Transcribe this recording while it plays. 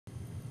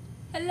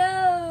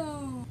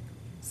Hello!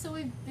 So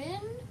we've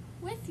been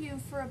with you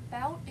for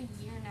about a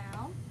year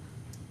now.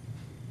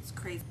 It's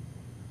crazy.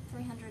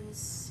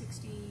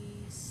 360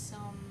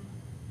 some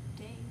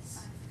days.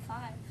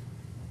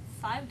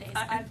 Five days,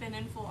 I've been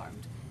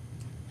informed.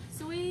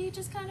 So we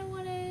just kind of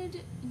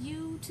wanted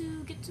you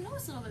to get to know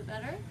us a little bit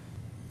better.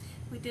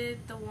 We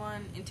did the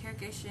one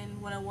Interrogation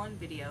 101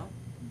 video,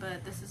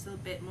 but this is a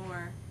bit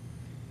more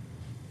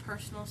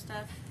personal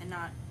stuff and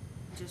not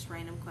just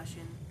random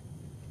questions.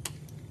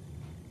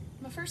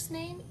 My first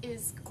name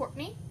is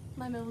Courtney.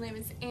 My middle name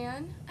is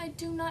Anne. I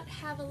do not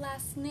have a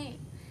last name.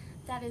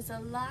 That is a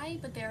lie,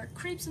 but there are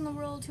creeps in the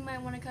world who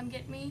might want to come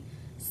get me,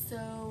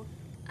 so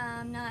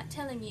I'm not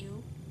telling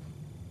you.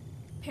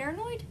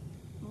 Paranoid?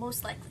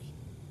 Most likely.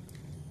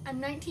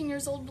 I'm 19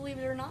 years old, believe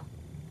it or not.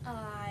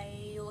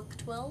 I look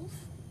 12,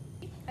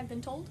 I've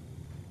been told.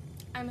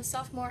 I'm a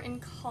sophomore in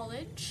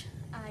college.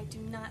 I do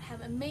not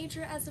have a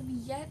major as of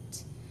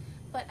yet,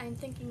 but I'm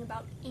thinking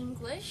about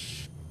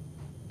English.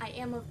 I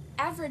am of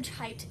average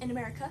height in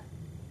America.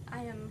 I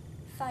am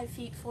 5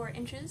 feet 4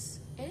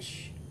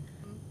 inches-ish.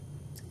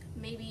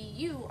 Maybe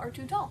you are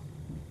too tall.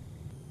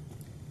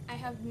 I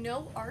have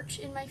no arch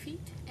in my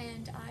feet,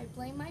 and I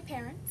blame my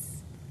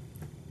parents.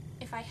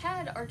 If I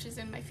had arches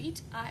in my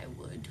feet, I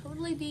would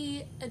totally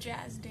be a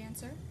jazz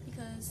dancer,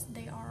 because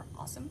they are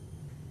awesome.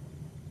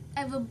 I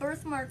have a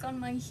birthmark on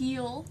my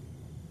heel,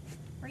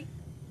 right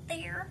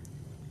there.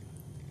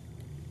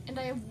 And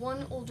I have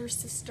one older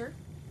sister.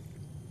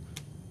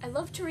 I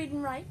love to read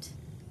and write.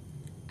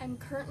 I'm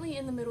currently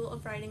in the middle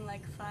of writing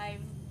like 5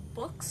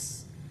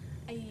 books.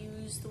 I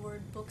use the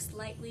word books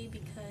lightly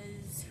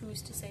because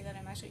who's to say that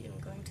I'm actually even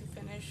going to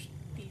finish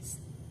these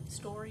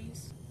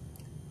stories?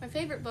 My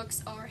favorite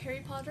books are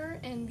Harry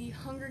Potter and The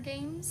Hunger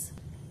Games.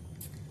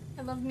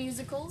 I love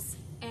musicals,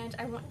 and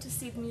I want to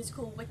see the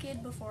musical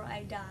Wicked before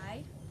I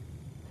die.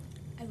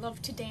 I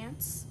love to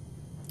dance,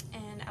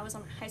 and I was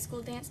on a high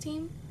school dance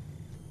team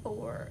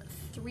for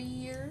 3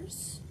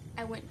 years.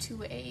 I went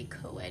to a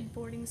co-ed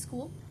boarding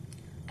school.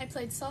 I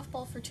played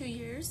softball for 2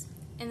 years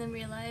and then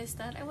realized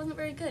that I wasn't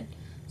very good,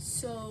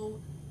 so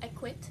I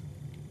quit.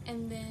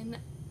 And then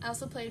I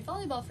also played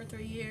volleyball for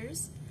 3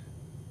 years,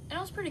 and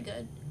I was pretty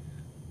good,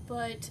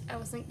 but I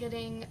wasn't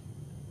getting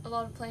a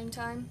lot of playing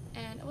time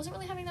and I wasn't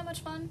really having that much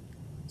fun,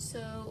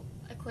 so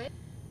I quit.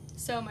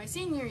 So my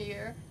senior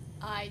year,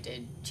 I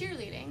did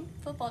cheerleading,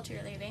 football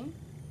cheerleading,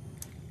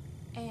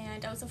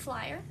 and I was a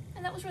flyer,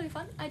 and that was really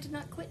fun. I did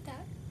not quit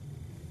that.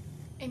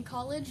 In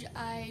college,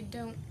 I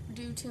don't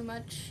do too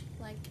much,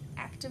 like,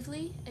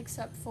 actively,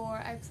 except for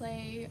I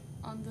play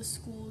on the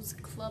school's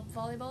club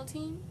volleyball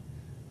team.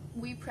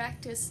 We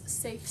practice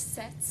safe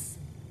sets.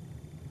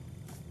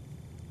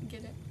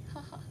 Get it?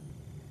 Haha.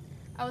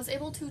 I was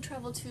able to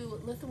travel to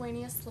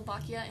Lithuania,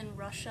 Slovakia, and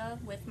Russia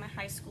with my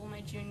high school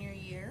my junior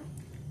year.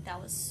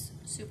 That was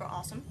super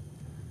awesome.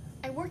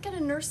 I work at a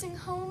nursing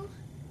home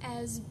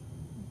as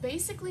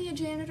basically a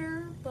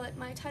janitor, but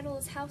my title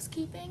is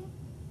housekeeping.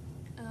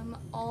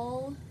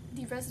 All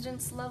the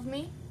residents love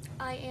me.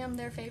 I am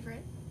their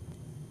favorite.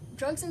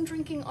 Drugs and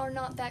drinking are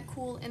not that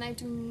cool, and I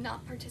do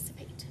not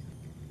participate.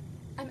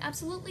 I'm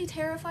absolutely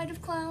terrified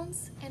of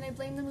clowns, and I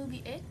blame the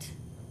movie It.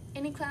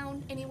 Any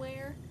clown,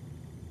 anywhere.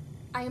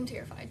 I am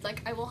terrified.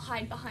 Like, I will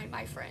hide behind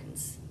my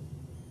friends.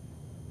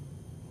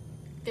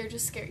 They're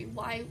just scary.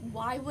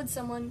 Why would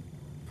someone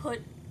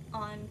put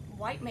on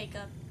white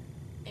makeup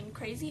and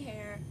crazy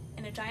hair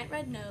and a giant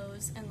red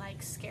nose and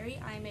like scary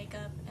eye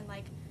makeup and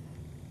like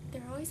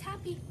they're always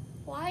happy?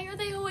 Why are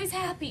they always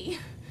happy?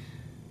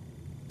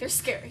 They're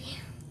scary.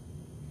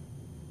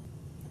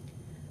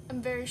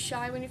 I'm very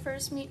shy when you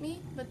first meet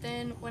me, but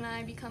then when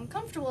I become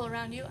comfortable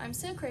around you, I'm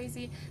so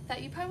crazy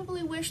that you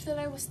probably wish that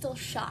I was still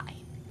shy.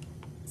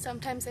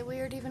 Sometimes I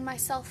weird even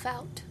myself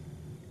out.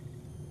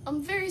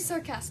 I'm very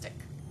sarcastic.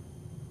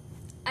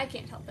 I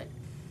can't help it.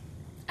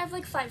 I have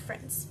like 5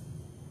 friends.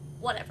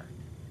 Whatever.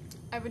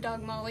 I have a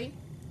dog, Molly.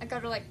 I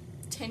got her like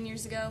 10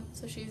 years ago,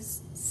 so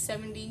she's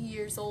 70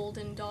 years old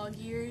in dog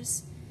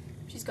years.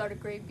 She's got a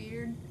gray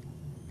beard.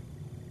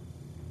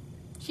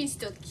 She's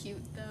still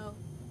cute though.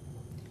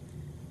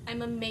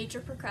 I'm a major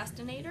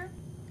procrastinator.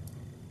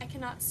 I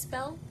cannot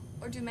spell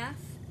or do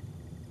math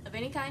of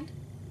any kind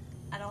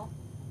at all.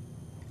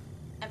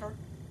 Ever.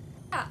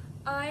 Yeah,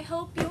 I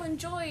hope you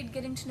enjoyed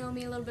getting to know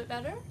me a little bit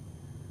better.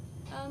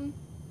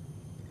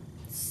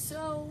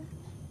 So,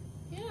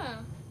 yeah.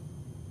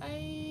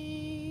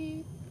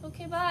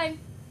 Okay, bye.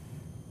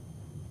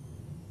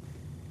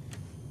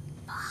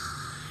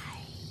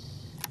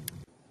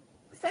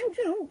 Thank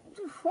you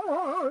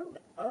for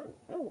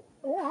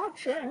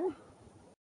watching.